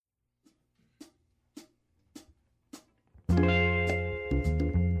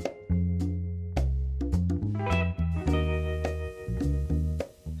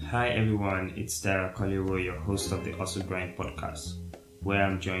Hi everyone, it's Dara Kolewo, your host of the Also Grind podcast, where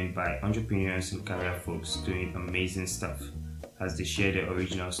I'm joined by entrepreneurs and career folks doing amazing stuff as they share their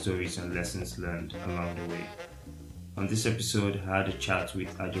original stories and lessons learned along the way. On this episode, I had a chat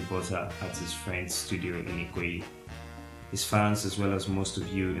with Ajebutter at his friend's studio in Ikoyi. His fans, as well as most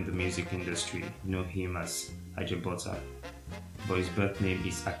of you in the music industry, know him as Ajebutter, but his birth name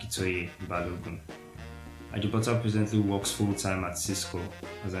is Akitoye Balogun. Ajebutter presently works full-time at Cisco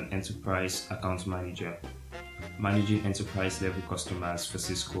as an enterprise account manager, managing enterprise-level customers for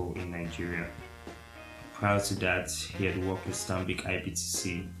Cisco in Nigeria. Prior to that, he had worked with Stanbic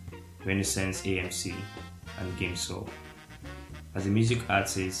IBTC, Renaissance AMC, and GameSol. As a music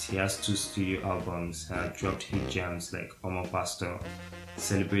artist, he has 2 studio albums and has dropped hit jams like Omo Pastor,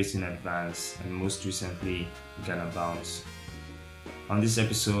 Celebrate in Advance, and most recently, Ghana Bounce. On this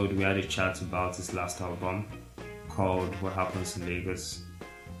episode, we had a chat about his last album called What Happens in Lagos,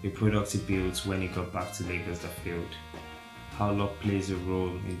 a product he built when he got back to Lagos that failed, how luck plays a role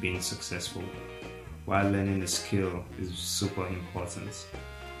in being successful, while learning a skill is super important,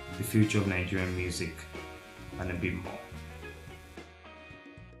 the future of Nigerian music, and a bit more.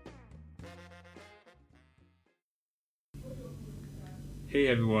 Hey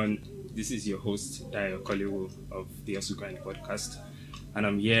everyone, this is your host, Dayo Kolewo of the Also Grind podcast, and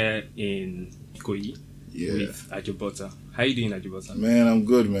I'm here in Ikoyi with Ajebutter. How you doing, Ajebutter? Man, I'm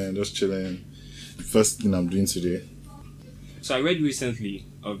good, man. Just chilling. The first thing I'm doing today. So I read recently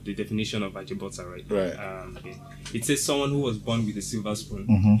of the definition of Ajebutter, right? Right. It says someone who was born with a silver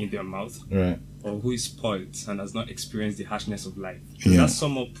spoon in their mouth, right, or who is spoiled and has not experienced the harshness of life. Does that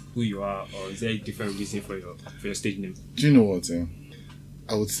sum up who you are, or is there a different reason for your stage name? Do you know what?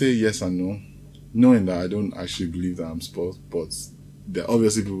 I would say yes and no, knowing that I don't actually believe that I'm spoiled, but there are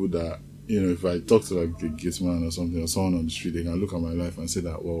obviously people that, if I talk to like the gate man or something, or someone on the street, they can look at my life and say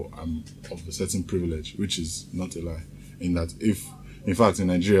that, well, I'm of a certain privilege, which is not a lie. In that, in fact, in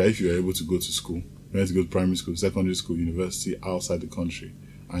Nigeria, if you're able to go to school, you have to go to primary school, secondary school, university outside the country,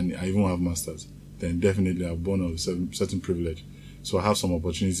 and I even have masters, then definitely I'm born of a certain privilege. So I have some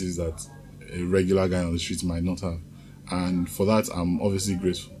opportunities that a regular guy on the street might not have. And for that, I'm obviously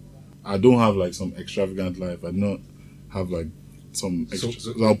grateful. I don't have like some extravagant life. I do not have like some extra.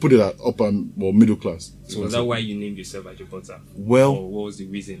 So I'll put it at upper or middle class. So is that why you named yourself Ajebutter? Well, or what was the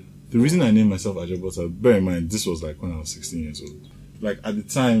reason? The reason I named myself Ajebutter, bear in mind, this was like when I was 16 years old. Like at the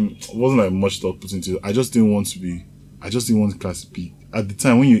time, it wasn't like much thought put into it. I just didn't want class to be. At the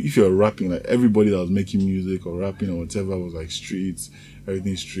time, if you're rapping, like everybody that was making music or rapping or whatever was like streets,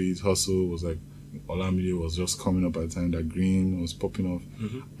 everything streets, hustle was like, Olamide was just coming up at the time that Green was popping off.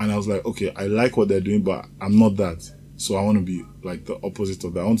 And I was like, okay, I like what they're doing, but I'm not that. So I want to be like the opposite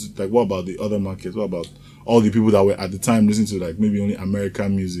of that. I want to, like, what about the other markets? What about all the people that were at the time listening to like maybe only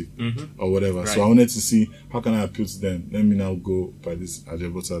American music or whatever? Right. So I wanted to see how can I appeal to them. Let me now go by this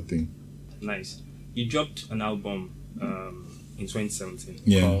Ajebutter thing. Nice. You dropped an album in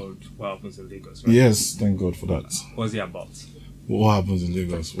 2017 called What Happens in Lagos, right? Yes, thank God for that. What's it about? What Happens in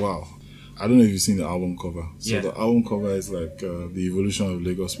Lagos? Wow. I don't know if you've seen the album cover. So the album cover is like the evolution of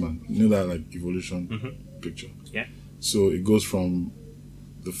Lagos Man. You know that like evolution picture? Yeah. So it goes from,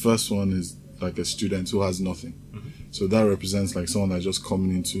 the first one is like a student who has nothing. So that represents like someone that's just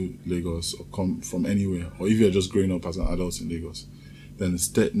coming into Lagos or come from anywhere. Or if you're just growing up as an adult in Lagos. Then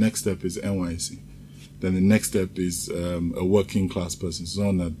the next step is NYC. Then the next step is a working class person.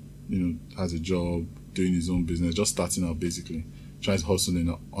 Someone that, has a job, doing his own business, just starting out basically. Trying to hustle in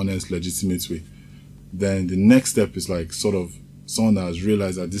an honest, legitimate way. Then the next step is like sort of someone that has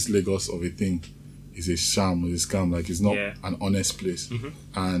realized that this Lagos of a thing is a sham or a scam, like it's not an honest place.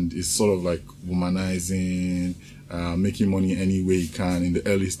 And it's sort of like womanizing, making money any way you can in the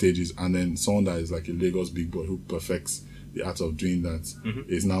early stages. And then someone that is like a Lagos big boy who perfects the art of doing that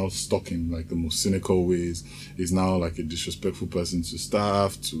is now stuck in like the most cynical ways, is now like a disrespectful person to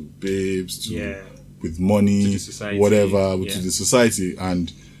staff, to babes, to with money, whatever, to the society,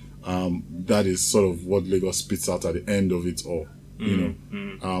 and that is sort of what Lagos spits out at the end of it all.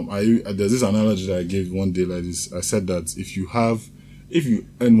 There's this analogy that I gave one day like this. I said that if you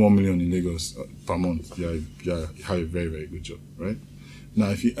earn 1 million in Lagos per month, you have a very, very good job, right? Now,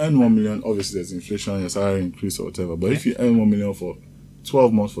 if you earn 1 million, obviously there's inflation, your salary increase or whatever. But if you earn 1 million for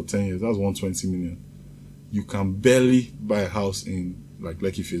 12 months for 10 years, that's 120 million. You can barely buy a house in like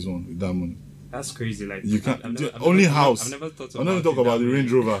Lekki Phase 1 with that money. That's crazy. Like you can't only house. I've never thought I'm not even talking about the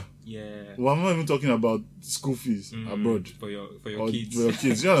Range Rover. Yeah. Well, I'm not even talking about school fees abroad for your kids. For your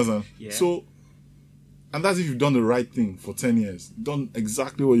kids, you understand? So, and that's if you've done the right thing for 10 years, done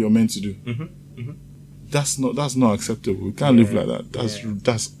exactly what you're meant to do. that's not acceptable. We can't live like that.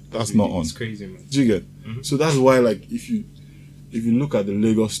 That's not on. It's crazy, man. Do you get? So that's why, like, if you look at the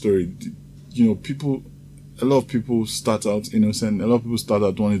Lagos story, you know, a lot of people start out innocent. A lot of people start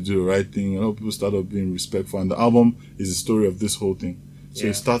out wanting to do the right thing. A lot of people start out being respectful. And the album is the story of this whole thing. So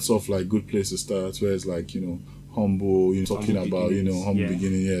it starts off like Good Place to Start, where it's like, you know, humble, you know, talking about, you know, humble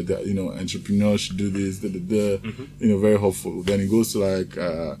beginning, that, you know, entrepreneurs should do this, you know, very hopeful. Then it goes to like,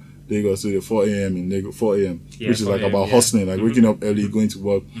 Lagos to the 4 a.m. which is like about hustling, like waking up early, going to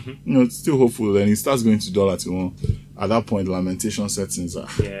work. You know, it's still hopeful. Then he starts going to dollar to one. At that point, lamentation sets in.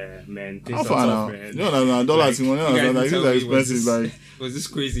 Yeah, man. How far now? No, dollar to one. No, like, these are expensive. Like, was this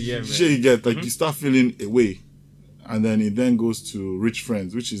crazy? Yeah, man. Shit, you get like you start feeling away, and then it then goes to Rich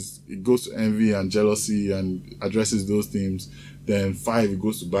Friends, which is it goes to envy and jealousy and addresses those themes. Then 5, it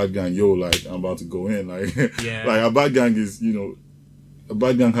goes to Bad Gang. Yo, like I'm about to go in. Like, like a Bad Gang is, you know. A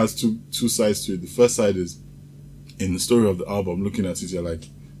Bad Gang has two sides to it. The first side is in the story of the album, looking at it, you're like,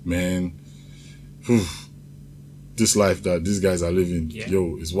 man, this life that these guys are living,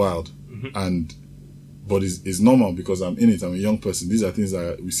 yo, is wild. But it's normal because I'm in it. I'm a young person. These are things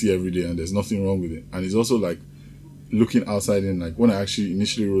that we see every day and there's nothing wrong with it. And it's also like looking outside in, like when I actually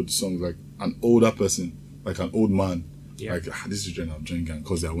initially wrote the song, like an older person, like an old man, like this is of drinking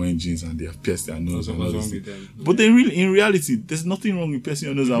because they're wearing jeans and they have pierced their nose and all this. But then in reality, there's nothing wrong with piercing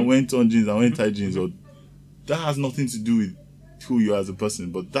your nose and wearing torn jeans and wearing tight jeans. Or that has nothing to do with who you are as a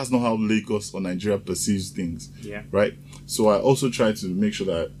person. But that's not how Lagos or Nigeria perceives things. Yeah. Right? So I also tried to make sure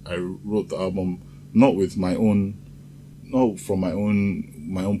that I wrote the album not from my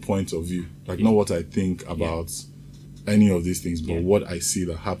own point of view. Like not what I think about any of these things, but what I see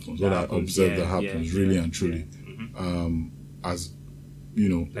that happens, what I observe that happens, really and truly. As you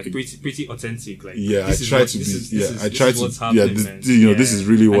know, like pretty authentic. Like I try to be. I try to. This is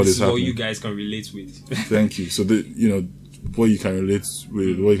really what is happening. What you guys can relate with. Thank you. So what you can relate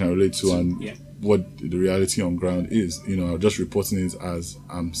with, what you can relate to, and what the reality on ground is. You know, I'm just reporting it as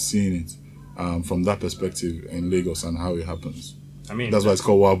I'm seeing it from that perspective in Lagos and how it happens. I mean, that's why it's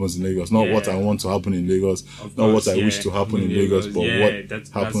called What Happens in Lagos. Not what I want to happen in Lagos, not what I wish to happen in Lagos, but what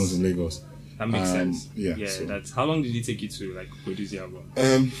happens in Lagos. That makes sense. So. That's how long did it take you to like produce the album?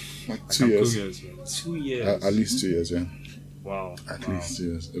 Like 2 years. Curious, man. 2 years. At least 2 years, yeah. Wow. At least 2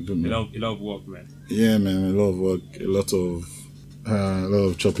 years. A lot of work, man. Yeah, man. A lot of work. A lot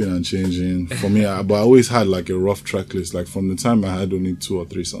of chopping and changing for me. But I always had like a rough track list. Like from the time I had only 2 or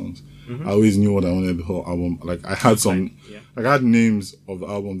 3 songs, I always knew what I wanted the whole album. Like I had like I had names of the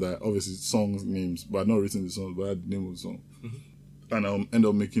album that obviously songs names, but I'd not written the songs, but I had the name of the song. And I'll end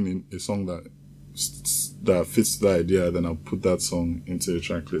up making a song that fits the idea. Then I'll put that song into the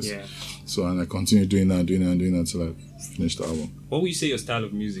track list. So and I continue doing that until I finish the album. What would you say your style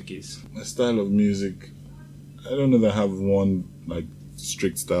of music is? My style of music, I don't know that I have one like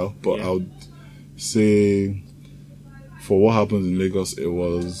strict style, but I would say for What Happens in Lagos, it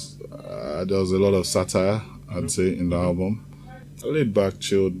was there was a lot of satire. I'd say in the album. Laid back,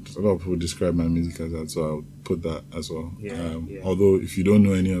 chilled. A lot of people describe my music as that, so I'll put that as well. Although if you don't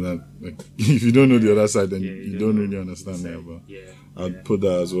know any of that, like if you don't know the other side, then you don't really understand that. But I'd put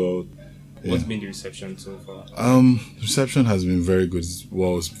that as well. What's been the reception so far? Reception has been very good.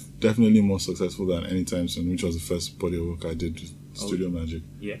 Well, it's definitely more successful than Anytime Soon, which was the first body of work I did with Studio Magic.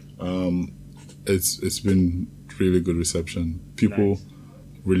 It's been really good reception. People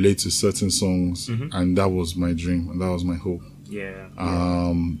relate to certain songs, and that was my dream and that was my hope.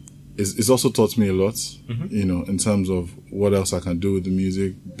 It's also taught me a lot, you know, in terms of what else I can do with the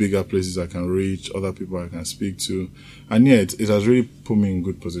music, bigger places I can reach, other people I can speak to, and it has really put me in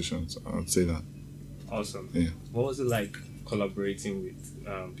good positions. I'd say that. Awesome. What was it like collaborating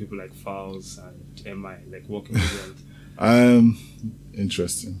with people like Fowls and MI, like working with them?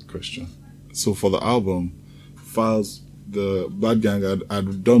 Interesting question. So for the album, Fowls, the Bad Gang,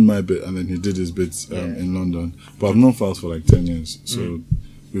 I'd done my bit and then he did his bits in London. But I've known Fowls for like 10 years. So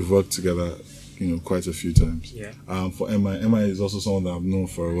we've worked together, you know, quite a few times. For MI is also someone that I've known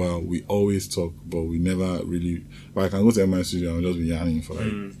for a while. We always talk, but we never really... But I can go to MI studio and just be yarning for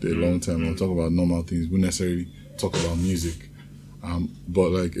like a long time. I'll talk about normal things. We necessarily talk about music.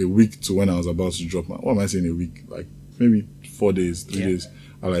 But like a week to when I was about to drop what am I saying a week? Like maybe 4 days, 3 days.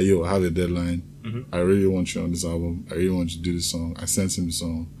 I'm like, yo, I have a deadline. I really want you on this album. I really want you to do this song. I sent him the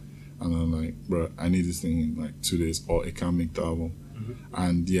song. And I'm like, bro, I need this thing in like 2 days or it can't make the album.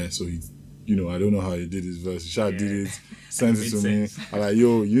 And so he, you know, I don't know how he did his verse. He did it, sent it to me. I'm like,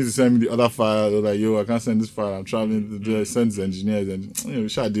 yo, you need to send me the other file. They're like, yo, I can't send this file. I'm traveling to do it. Send his engineers. And, you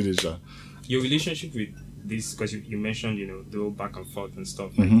know, did it, Your relationship with this, because you mentioned, you know, the whole back and forth and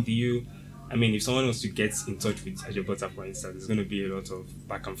stuff. Like, do you I mean, if someone wants to get in touch with Ajebutter, for instance, there's going to be a lot of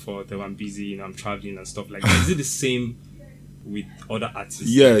back and forth. Oh, I'm busy, I'm traveling and stuff like that. Is it the same with other artists?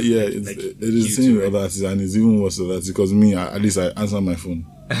 Yeah, it is the same with other artists, and it's even worse than that because me, at least I answer my phone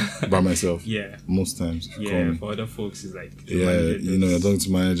by myself. Most times. For other folks, it's like you're talking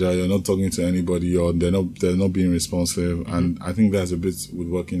to manager, you're not talking to anybody, or they're not being responsive, and I think that's a bit with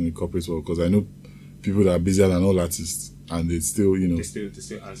working in the corporate world because I know people that are busier than all artists, and they still, they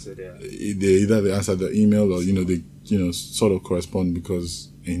still answer their. They answer the email, or they sort of correspond because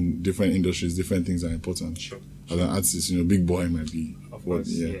in different industries, different things are important. Sure. As an artist, big boy might be. Of course,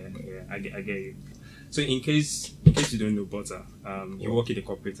 I get you. So in case you don't know Butter, you work in a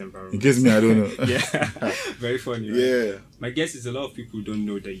corporate environment. In case me, I don't know. Very funny. Right? Yeah. My guess is a lot of people don't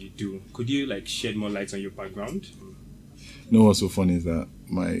know that you do. Could you shed more light on your background? What's so funny is that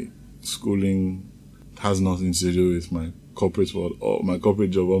my schooling has nothing to do with my corporate world or my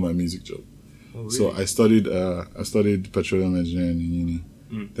corporate job or my music job. Oh, really? So I studied petroleum engineering in uni.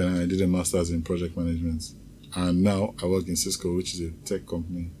 Then I did a master's in project management, and now I work in Cisco, which is a tech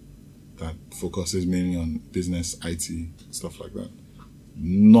company that focuses mainly on business, IT, stuff like that.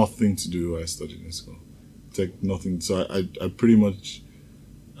 Nothing to do with what I studied in school. Tech, nothing. So I pretty much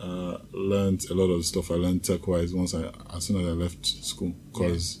learned a lot of the stuff I learned tech-wise as soon as I left school,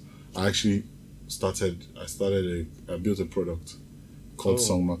 because I actually I built a product called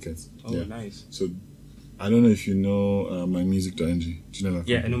Song Market. Nice. So I don't know if you know mymusic.ng. Do you know that?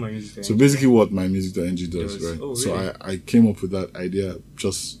 Yeah, I know mymusic.ng. So basically what mymusic.ng does, right? Oh, really? So I came up with that idea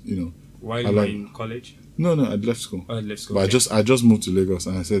just, While you were in college? No, I left school. Oh, I left school. But I just moved to Lagos,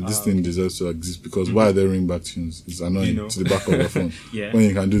 and I said this thing deserves to exist because why are they ringback tunes? It's annoying to the back of your phone. When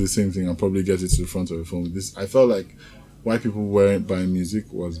you can do the same thing and probably get it to the front of your phone with this. I felt like why people weren't buying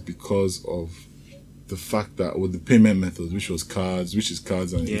music was because of the fact that with the payment methods, which is cards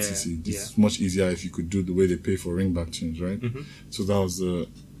and etc. It's much easier if you could do the way they pay for ringback tunes, right? So that was the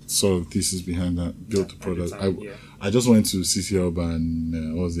sort of thesis behind that. Built the product. I just went to CC Hub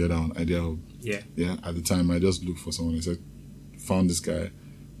and what was the other one? Idea Hub. Yeah. At the time, I just looked for someone. I said, found this guy,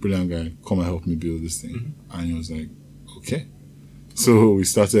 brilliant guy, come and help me build this thing. And he was like, okay. So we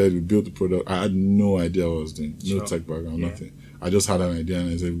built the product. I had no idea what I was doing, no tech background, nothing. I just had an idea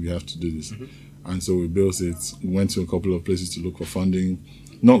and I said, we have to do this. And so we built it. We went to a couple of places to look for funding,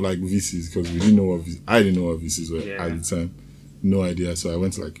 not like VCs, because I didn't know what VCs were at the time. No idea. So I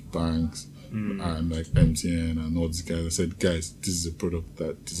went to like banks and like MTN and all these guys. I said, guys, this is a product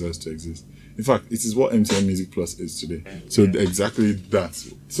that deserves to exist. In fact, it is what MTN Music Plus is today. So exactly that.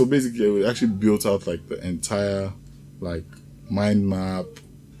 So basically, we actually built out like the entire like mind map,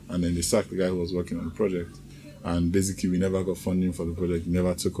 and then they sacked the guy who was working on the project. And basically, we never got funding for the project. It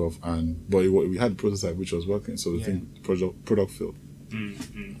never took off. But we had a prototype which was working, so the product failed.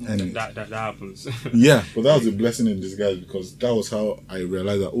 And that happens. Yeah, but that was a blessing in disguise because that was how I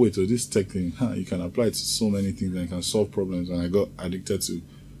realized that so this tech thing, you can apply it to so many things and you can solve problems. And I got addicted to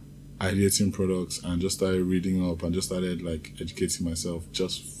ideating products and just started reading up and just started like educating myself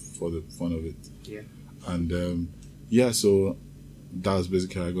just for the fun of it. Yeah. And so that was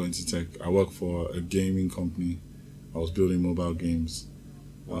basically how I got into tech. I worked for a gaming company. I was building mobile games.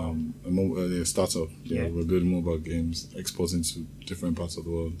 A startup. We're building mobile games, exporting to different parts of the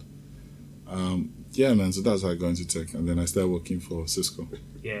world. So that's how I got into tech. And then I started working for Cisco.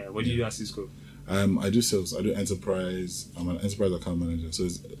 Yeah, what do you do at Cisco? I do sales. I do enterprise. I'm an enterprise account manager. So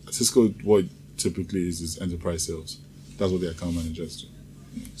Cisco, what typically is enterprise sales. That's what the account managers do.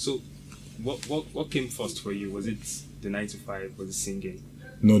 Yeah. So what came first for you? Was it the 9 to 5? Was it singing?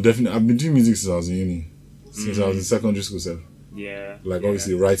 No, definitely. I've been doing music since I was in uni. Since I was in secondary school, sir. Yeah.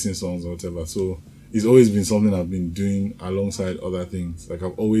 Obviously writing songs or whatever. So it's always been something I've been doing alongside other things. Like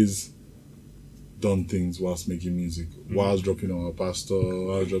I've always done things whilst making music. Whilst dropping on our pastor,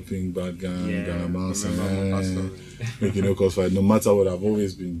 whilst dropping Bad Gang, Ghana Mouse, and making no cause fight. No matter what, I've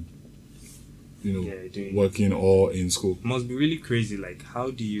always been, working or in school. Must be really crazy. Like how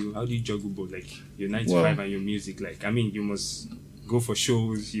do you juggle both? Like your 9 to 5 and your music. Like you must go for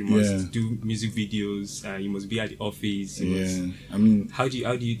shows, you must do music videos, you must be at the office. How do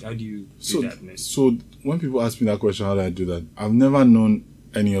you do that, man? So when people ask me that question, how do I do that? I've never known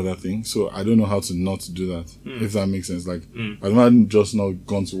any other thing, so I don't know how to not do that. If that makes sense. Like I've not just not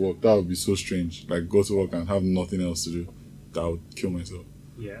gone to work. That would be so strange. Like go to work and have nothing else to do. That would kill myself.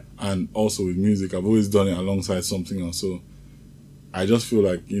 Yeah. And also with music, I've always done it alongside something else. So I just feel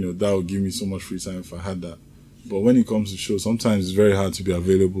like that would give me so much free time if I had that. But when it comes to shows, sometimes it's very hard to be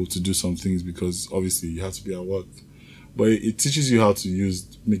available to do some things because obviously you have to be at work. But it teaches you how to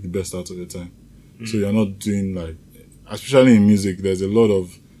make the best out of your time. So you're not doing especially in music, there's a lot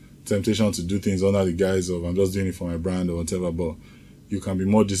of temptation to do things under the guise of I'm just doing it for my brand or whatever, but you can be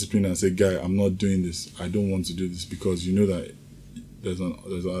more disciplined and say, guy, I'm not doing this. I don't want to do this, because you know that there's an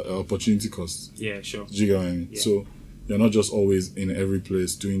opportunity cost. Yeah, sure. Do you get what I mean? Yeah. So you're not just always in every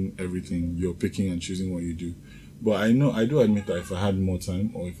place doing everything. You're picking and choosing what you do. But I do admit that if I had more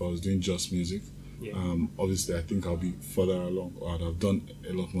time, or if I was doing just music, obviously I think I'll be further along, or I'd have done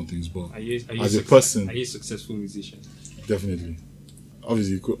a lot more things. But as a person, are you a successful musician? Definitely.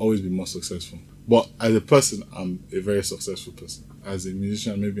 Obviously, you could always be more successful. But as a person, I'm a very successful person. As a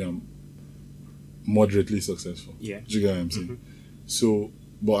musician, maybe I'm moderately successful. Yeah. Do you get what I'm saying? So,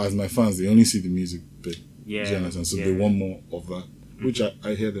 but as my fans, they only see the music bit. Yeah. Do you understand? So they want more of that, which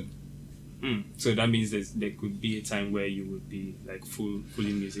I hear them. So that means there could be a time where you would be like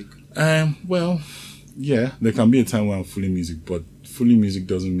fully music. Well, yeah, there can be a time where I'm fully music, but fully music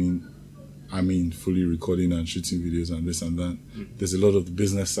doesn't mean fully recording and shooting videos and this and that. There's a lot of the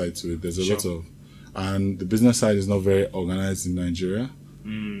business side to it. There's a lot of, and the business side is not very organized in Nigeria.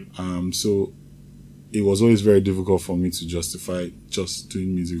 So it was always very difficult for me to justify just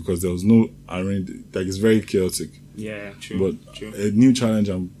doing music, because there was no arrangement. Like, it's very chaotic. Yeah, true. But a new challenge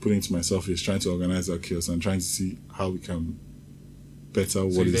I'm putting to myself is trying to organize that chaos and trying to see how we can better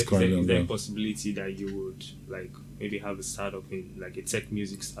what is currently on. Is there a possibility that you would like maybe have a startup in like a tech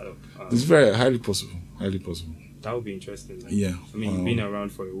music startup? It's very highly possible. Highly possible. That would be interesting. Like, yeah. I mean, you've been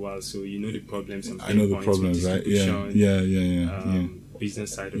around for a while, so you know the problems. And I know the problems, right? Yeah.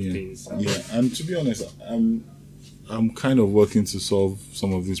 Business side of things. Yeah, and to be honest, I'm kind of working to solve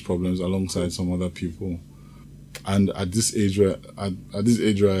some of these problems alongside some other people. And at this age where I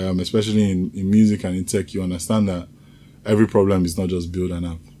am, especially in music and in tech, you understand that every problem is not just build an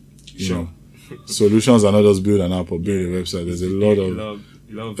app. You know, solutions are not just build an app or build a website. There's a lot of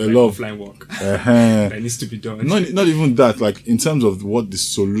offline work that needs to be done. Not even that. Like, in terms of what the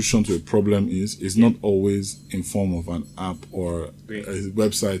solution to a problem is not always in form of an app or a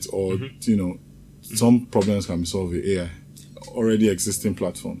website, or some problems can be solved with AI, already existing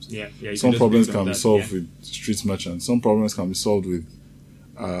platforms. Some problems can be solved with street merchants. Some problems can be solved with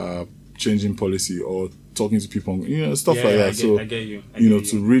changing policy or talking to people, stuff like that. I get you.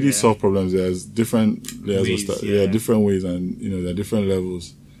 To really solve problems, there's different layers of stuff. Yeah, different ways, and there are different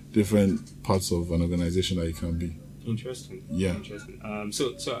levels, different parts of an organization that you can be. Interesting. Yeah. Interesting.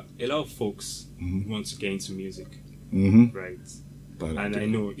 So a lot of folks want to get into music, right? And I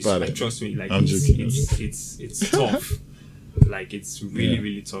know, trust me, like it's tough. Like, it's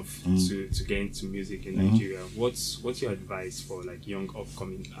really tough to get into music in Nigeria. What's your advice for like young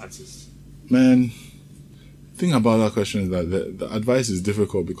upcoming artists? Man, the thing about that question is that the advice is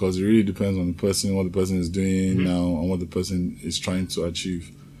difficult, because it really depends on the person, what the person is doing now, and what the person is trying to achieve.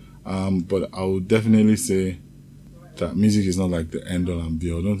 But I would definitely say that music is not like the end all and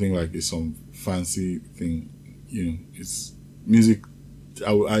be all. I don't think like it's some fancy thing. It's music.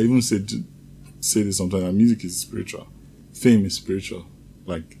 I even say this sometimes, that music is spiritual. Fame is spiritual.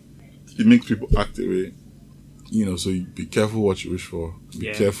 Like, it makes people act a way. So you be careful what you wish for.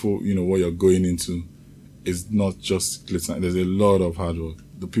 Be careful, what you're going into. It's not just glitter. There's a lot of hard work.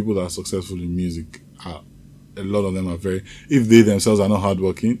 The people that are successful in music, a lot of them are if they themselves are not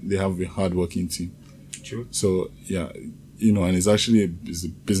hardworking, they have a hardworking team. True. So, and it's actually it's a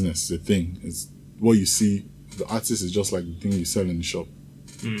business, it's a thing. It's what you see. The artist is just like the thing you sell in the shop.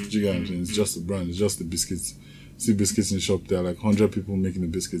 Do you get what I'm saying? It's just the brand. It's just the biscuits. See biscuits in the shop, there are like 100 people making the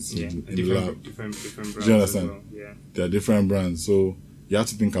biscuits in the lab. Different brands. Do you understand? Well. Yeah. There are different brands, so you have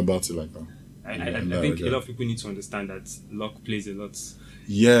to think about it like that. I think a lot of people need to understand that luck plays a lot.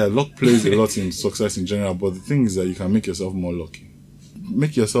 Yeah, luck plays a lot in success in general, but the thing is that you can make yourself more lucky.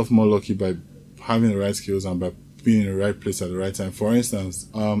 Make yourself more lucky by having the right skills and by being in the right place at the right time. For instance,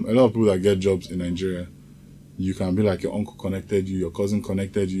 a lot of people that get jobs in Nigeria, you can be like, your uncle connected you, your cousin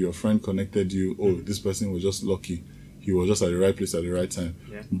connected you, your friend connected you. Oh, this person was just lucky. He was just at the right place at the right time.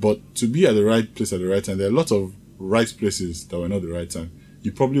 Yeah. But to be at the right place at the right time, there are a lot of right places that were not the right time.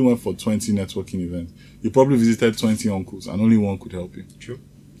 You probably went for 20 networking events. You probably visited 20 uncles and only one could help you. True.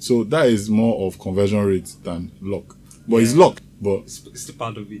 So that is more of conversion rate than luck. But it's luck. But it's the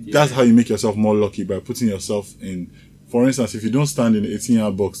part of it. Yeah. That's how you make yourself more lucky, by putting yourself in. For instance, if you don't stand in the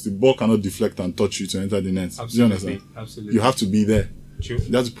 18-yard box, the ball cannot deflect and touch you to enter the net. Absolutely. Do you understand? Absolutely. You have to be there. True.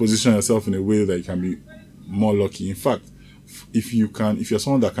 You have to position yourself in a way that you can be more lucky. In fact, if you're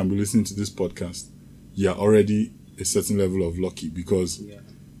someone that can be listening to this podcast, you're already a certain level of lucky, because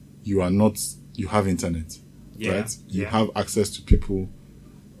you have internet, right? You have access to people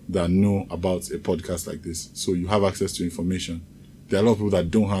that know about a podcast like this. So you have access to information. there are a lot of people that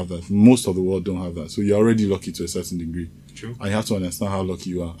don't have that. Most of the world don't have that. So you're already lucky to a certain degree. True. And you have to understand how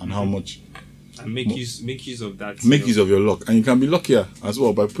lucky you are and how much. And make use of that. Make use of your luck. And you can be luckier as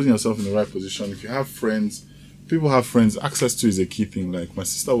well by putting yourself in the right position. If you have friends, people have friends. Access to is a key thing. Like my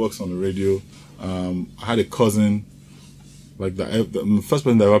sister works on the radio. I had a cousin. Like the first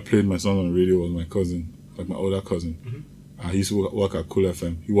person that ever played my song on the radio was my cousin, like my older cousin. He used to work at Cool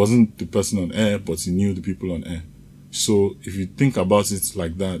FM. He wasn't the person on air, but he knew the people on air. So if you think about it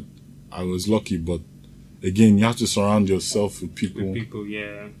like that, I was lucky. But again, you have to surround yourself with people.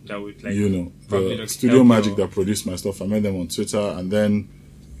 That would like the Studio Magic that produced my stuff. I met them on Twitter, and then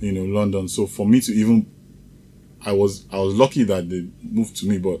London. So for me to even, I was lucky that they moved to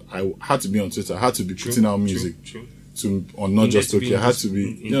me, but I had to be on Twitter. I had to be putting out music. True. Not just okay. I had to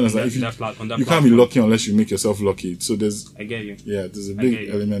be. You understand? You can't be lucky unless you make yourself lucky. So there's. I get you. Yeah, there's a big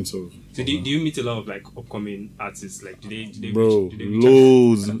element of. So do you meet a lot of like upcoming artists? Like do they bro,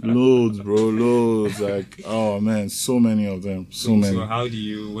 loads, bro, loads. Like oh man, so many of them, so many. So how do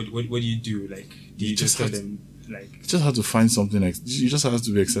you? What do you do? Like do you just tell them? Like you just have to find something. You just have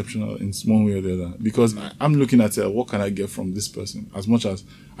to be exceptional in one way or the other. Because I'm looking at it. What can I get from this person? As much as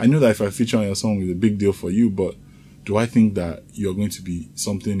I know that if I feature on your song, it's a big deal for you, but. Do I think that you're going to be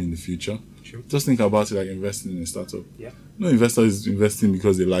something in the future? Sure. Just think about it like investing in a startup. Yeah. No investor is investing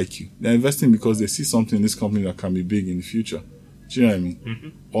because they like you. They're investing because they see something in this company that can be big in the future. Do you know what I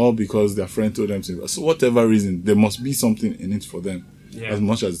mean? Or because their friend told them to invest. So whatever reason, there must be something in it for them. Yeah. As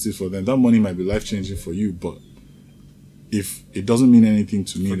much as it is for them. That money might be life-changing for you, but if it doesn't mean anything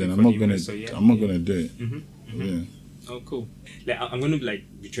to me, then I'm not gonna do it. Yeah. Oh, cool. Like, I'm gonna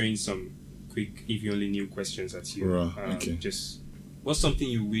be throwing some quick, if you only knew questions at you. Right, okay. Just, what's something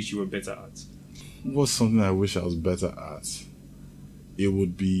you wish you were better at? What's something I wish I was better at? It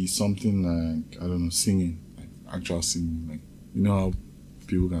would be something like, I don't know, singing. Like actual singing. Like, you know how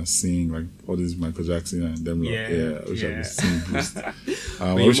people can sing, like all this Michael Jackson and them. I wish I could sing boost.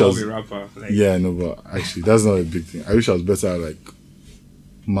 I wish I was a rapper. Yeah, no, but actually, that's not a big thing. I wish I was better at like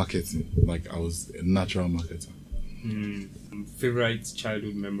marketing. Like I was a natural marketer. Favorite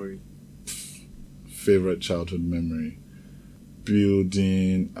childhood memory? Favorite childhood memory?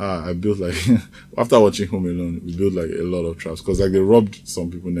 Building. I built like after watching Home Alone, we built like a lot of traps because like they robbed some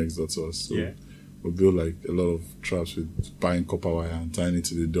people next door to us. So we built like a lot of traps with buying copper wire and tying it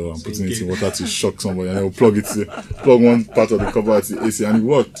to the door and putting it in water to shock somebody, and then we'll plug one part of the copper to the AC, and it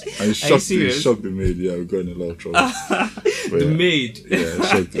worked. And it shocked the maid. Yeah, we got in a lot of trouble. The maid. Yeah, it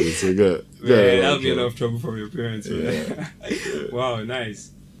shocked it. So we got that'll be a lot of trouble from your parents. Yeah. Wow,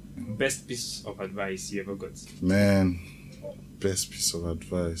 nice. Best piece of advice you ever got? Man, best piece of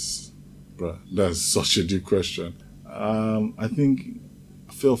advice, bruh. That's such a deep question. I think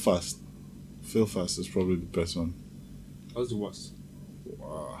fail fast. Fail fast is probably the best one. What's the worst?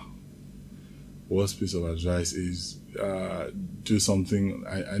 Wow. Worst piece of advice is do something.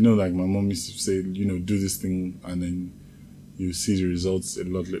 I know, like my mom used to say, do this thing and then you see the results a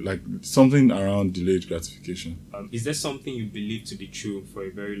lot, like something around delayed gratification. Is there something you believed to be true for a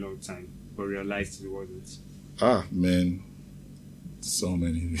very long time but realized it wasn't? Man, so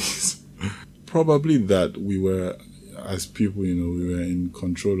many things. Probably that we were, as people, we were in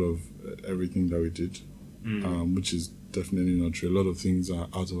control of everything that we did, which is definitely not true. A lot of things are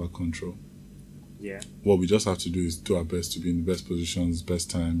out of our control. Yeah. What we just have to do is do our best to be in the best positions, best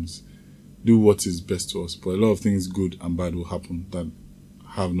times, do what is best to us. But a lot of things, good and bad, will happen that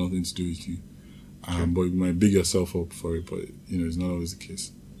have nothing to do with you. But you might big yourself up for it, but it's not always the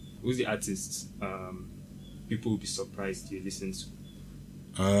case. Who's the artist people will be surprised you listen to?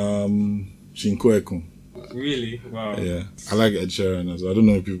 Chinko Ekun. Really? Wow. Yeah. I like Ed Sheeran as well. I don't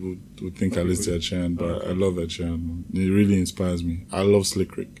know if people would think I listen to Ed Sheeran, but I love Ed Sheeran. It really inspires me. I love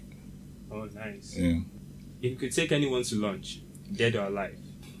Slick Rick. Oh, nice. Yeah. If you could take anyone to lunch, dead or alive,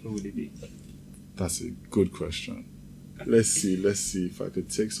 who would it be? That's a good question. Let's see if I could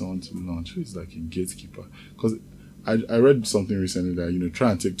take someone to lunch who is like a gatekeeper. Because I read something recently that,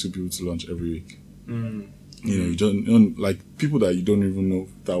 try and take 2 people to lunch every week. You don't, like people that you don't even know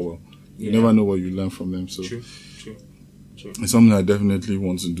that well. You never know what you learn from them. So True. It's something I definitely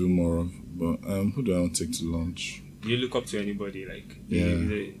want to do more of. But who do I want to take to lunch? Do you look up to anybody? Like, is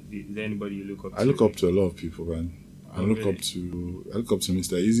there anybody you look up to? I look up to a lot of people, man. I look up to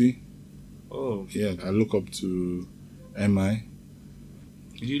Mr. Easy. Oh. Yeah, I look up to MI.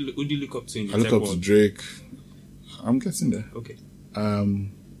 Who do you look up to in the I look up to Drake. I'm getting there. Okay.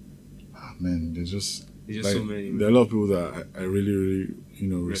 Man, there's just like, so many. There are a lot of people that I really, really,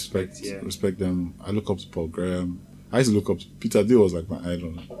 respect them. I look up to Paul Graham. I used to look up to Peter Thiel. Was like my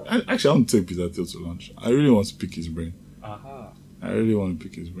idol. I want to take Peter Thiel to lunch. I really want to pick his brain. I really want to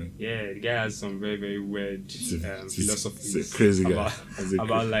pick his brain. Yeah, the guy has some very, very weird philosophies. He's a crazy guy.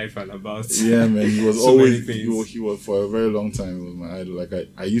 About life and about... Yeah, man. He was so always... He was, for a very long time, he was my idol. Like,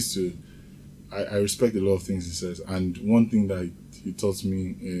 I used to... I respect a lot of things he says. And one thing that he taught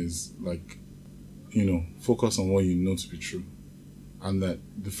me is, like, you know, focus on what you know to be true. And that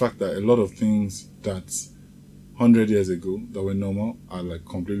the fact that a lot of things that 100 years ago that were normal are, like,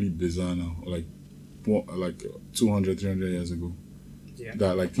 completely bizarre now. Like 200, 300 years ago. Yeah.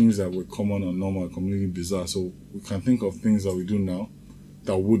 That like things that were common or normal are completely bizarre. So we can think of things that we do now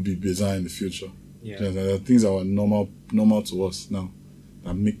that would be bizarre in the future. Yeah. There are things that are normal to us now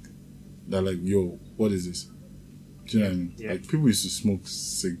that like, yo, what is this? Do you know what I mean? Yeah. Like people used to smoke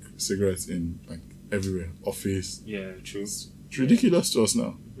cigarettes in like everywhere, office. Yeah, true. It's ridiculous to us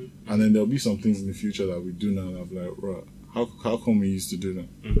now. Mm-hmm. And then there'll be some things in the future that we do now that I'm like, right, how come we used to do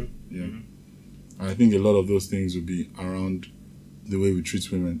that? Mm-hmm. Yeah. Mm-hmm. And I think a lot of those things will be around the way we treat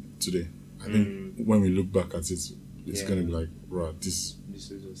women today. I think when we look back at it, it's going to be like, right, this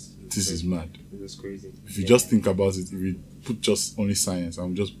is mad. This is crazy. If you just think about it, if you put just only science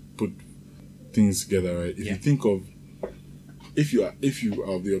and just put things together, right? If you think of, if you are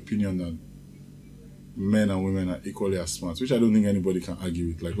of the opinion that men and women are equally as smart, which I don't think anybody can argue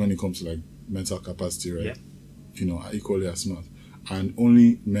with, like when it comes to like mental capacity, right? Yeah. You know, are equally as smart. And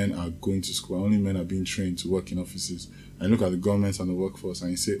only men are going to school, only men are being trained to work in offices. And look at the government and the workforce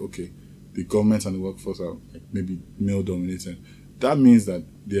and you say, okay, the government and the workforce are like maybe male dominated. That means that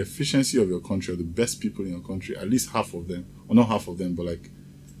the efficiency of your country, or the best people in your country, at least half of them, or not half of them, but like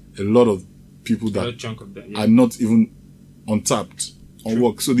a lot of people that chunk of them, are not even untapped on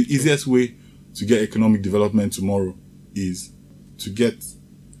work. So the easiest way to get economic development tomorrow is to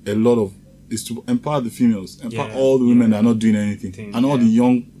empower the females, empower all the women that are not doing anything, and all the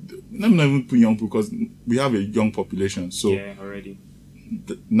young. Let me not even put young people because we have a young population. So already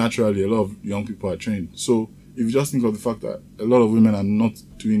naturally, a lot of young people are trained. So if you just think of the fact that a lot of women are not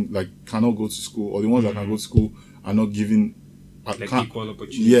doing, like, cannot go to school, or the ones that can go to school are not given equal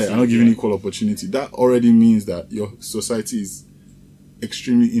opportunity. Yeah, are not given equal opportunity. That already means that your society is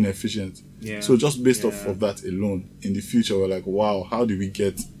extremely inefficient. Yeah. So just based off of that alone, in the future, we're like, wow, how did we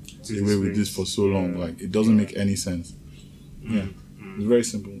get away with this for so long? Like, it doesn't make any sense. Yeah. It's very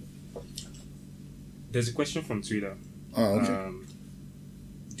simple. There's a question from Twitter. Okay.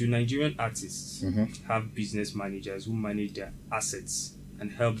 Do Nigerian artists have business managers who manage their assets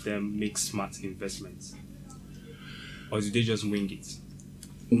and help them make smart investments? Or do they just wing it?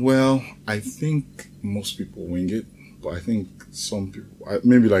 Well, I think most people wing it, but I think some people,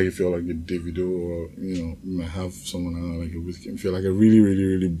 maybe like if you're like a Davido, or you know, you might have someone like a Whiskey. If you're like a really, really,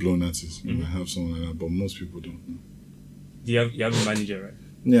 really blown artist, you might have someone like that, but most people don't. Do you have a manager, right?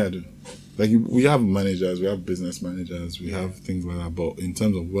 Yeah, I do. Like, we have managers, we have business managers, we have things like that, but in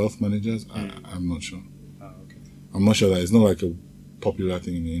terms of wealth managers, I'm not sure. Oh, okay. I'm not sure that it's not like a popular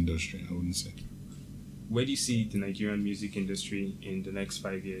thing in the industry, I wouldn't say. Where do you see the Nigerian music industry in the next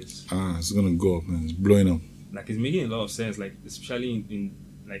 5 years? It's gonna go up, man. It's blowing up. Like, it's making a lot of sense, like, especially in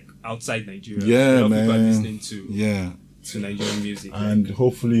like, outside Nigeria. Yeah, a lot man. of people are listening to Nigerian music. And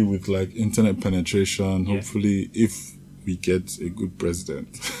hopefully with, like, internet penetration, hopefully if we get a good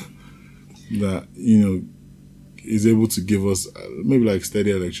president that, you know, is able to give us maybe like steady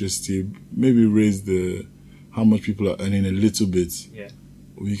electricity, maybe raise how much people are earning a little bit. Yeah.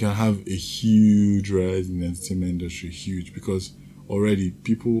 We can have a huge rise in the entertainment industry, huge, because already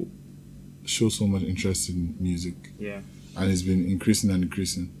people show so much interest in music. Yeah. And it's been increasing and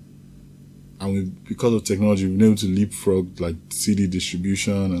increasing. And because of technology, we've been able to leapfrog like CD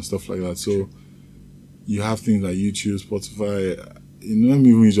distribution and stuff like that. So you have things like YouTube, Spotify. You know, let me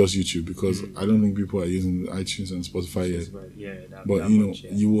even use just YouTube because I don't think people are using iTunes and Spotify yet. But you know,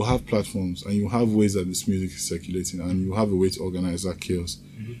 you will have platforms and you have ways that this music is circulating, and you have a way to organize that chaos.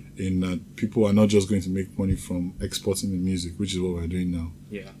 In that people are not just going to make money from exporting the music, which is what we're doing now.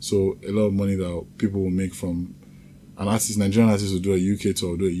 Yeah. So a lot of money that people will make from an artist, Nigerian artist will do a UK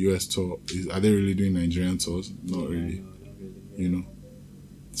tour, do a US tour. Are they really doing Nigerian tours? Not really. No, not really. You know.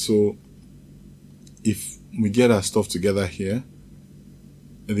 So if we get our stuff together here,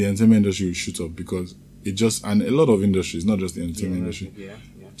 the entertainment industry will shoot up, because and a lot of industries, not just the entertainment industry,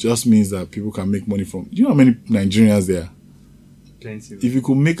 just means that people can make money from. Do you know how many Nigerians there are? Plenty. If you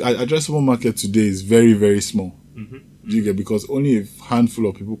could make an addressable market today, is very, very small. Do you get? Because only a handful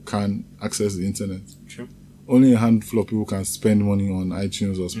of people can access the internet. True. Only a handful of people can spend money on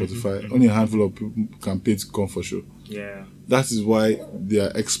iTunes or Spotify. Only a handful of people can pay to come for show. Yeah. That is why they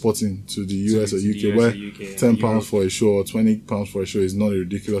are exporting to the US or UK, where £10 for a show or £20 for a show is not a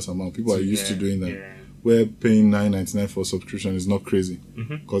ridiculous amount. People are used to doing that. where paying $9.99 for a subscription is not crazy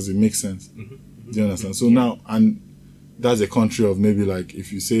because it makes sense. Do you understand? So now, and that's a country of maybe like,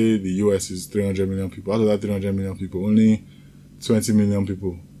 if you say the US is 300 million people, out of that 300 million people, only 20 million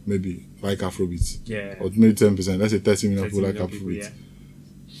people maybe like Afrobeats. Yeah. Or maybe 10%. Let's say 30 million people like Afrobeats.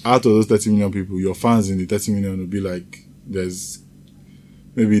 Out of those 30 million people, your fans in the 30 million will be like,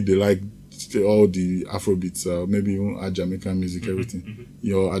 maybe they like all the Afrobeats, maybe even add Jamaican music, everything.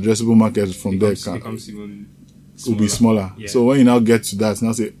 Your addressable market from there will be smaller. Yeah. So when you now get to that,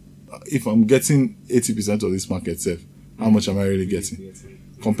 now say, if I'm getting 80% of this market safe, how much am I really getting?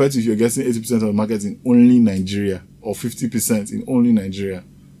 Compared to if you're getting 80% of the market in only Nigeria, or 50% in only Nigeria,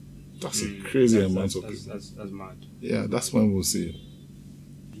 that's a crazy amount of people. That's mad. Yeah, that's when we'll see it.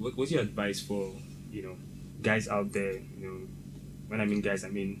 What's your advice for, guys out there, when I mean guys, I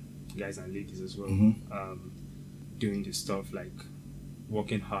mean guys and ladies as well, doing this stuff, like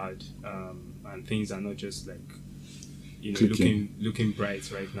working hard, and things are not just like, looking bright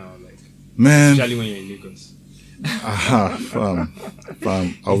right now, like, man, especially when you're in Lagos.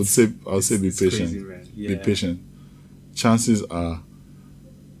 Fam, I would say be patient. Crazy, yeah. Be patient. Chances are,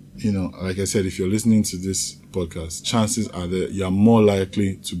 like I said, if you're listening to this podcast, chances are that you are more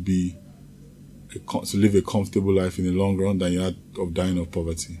likely to live a comfortable life in the long run than you are of dying of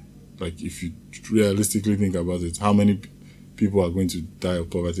poverty. Like, if you realistically think about it, how many people are going to die of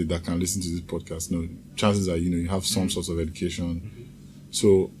poverty that can listen to this podcast? No, chances are, you have some sort of education,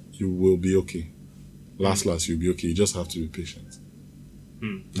 so you will be okay. Last, you'll be okay. You just have to be patient.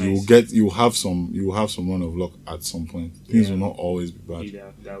 Nice. You will have some run of luck at some point. Things will not always be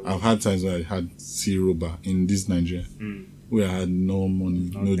bad. I've had times where I had zero bar in this Nigeria, where I had no money,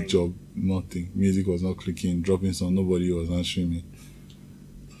 no job, nothing. Music was not clicking, dropping song, nobody was answering me.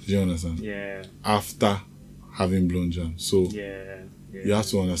 Do you understand? Yeah. After having blown jam. So you have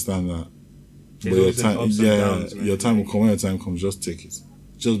to understand that. But your time will come. When your time comes, just take it.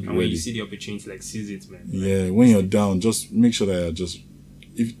 Just be ready. When you see the opportunity, like, seize it, man. Yeah, when you're down, just make sure that you're just...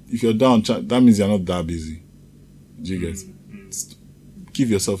 If you're down, that means you're not that busy. Do you get?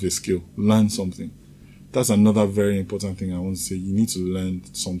 Give yourself a skill. Learn something. That's another very important thing I want to say. You need to learn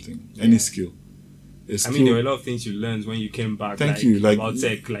something. Any skill. I mean, there were a lot of things you learned when you came back. Thank you. Like, about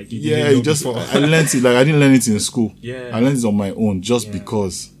tech, like, you didn't know before. I learned it. Like, I didn't learn it in school. Yeah. I learned it on my own just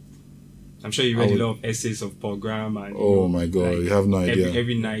because... I'm sure you read a lot of essays of program and... Oh my God, you have no idea.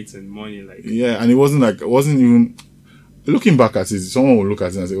 Every night and morning, like... Yeah, and it wasn't even... Looking back at it, someone would look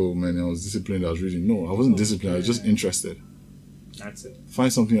at it and say, oh man, I was disciplined, I was reading. No, I wasn't disciplined, I was just interested. That's it.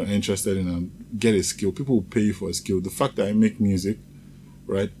 Find something you're interested in and get a skill. People will pay you for a skill. The fact that I make music,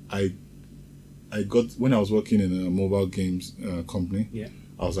 right? I got... When I was working in a mobile games company,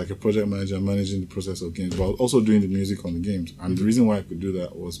 I was like a project manager managing the process of games, but I was also doing the music on the games. And the reason why I could do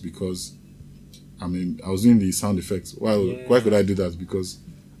that was because... I was doing the sound effects. Why could I do that? Because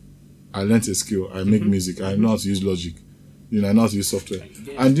I learned a skill. I make music. I know how to use Logic. I know how to use software.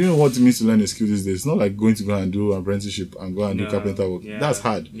 And do you know what it means to learn a skill these days? It's not like going to go and do apprenticeship and go and do carpenter work. That's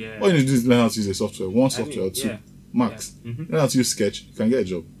hard. All you need to do is learn how to use a software. One software or two, max. Learn how to use Sketch. You can get a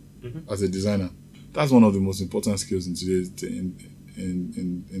job as a designer. That's one of the most important skills in today's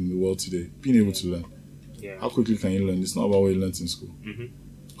in the world today. Being able to learn. How quickly can you learn? It's not about what you learned in school.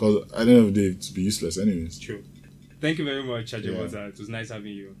 Because at the end of the day, it's be useless anyways. True. Thank you very much, Ajebutter. It was nice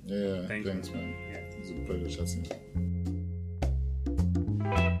having you. Yeah, thanks man. Yeah. It was a pleasure chatting.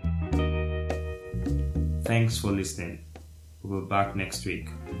 Thanks for listening. We'll be back next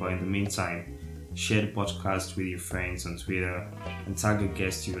week. But in the meantime, share the podcast with your friends on Twitter and tag a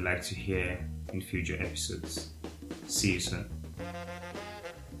guest you would like to hear in future episodes. See you soon.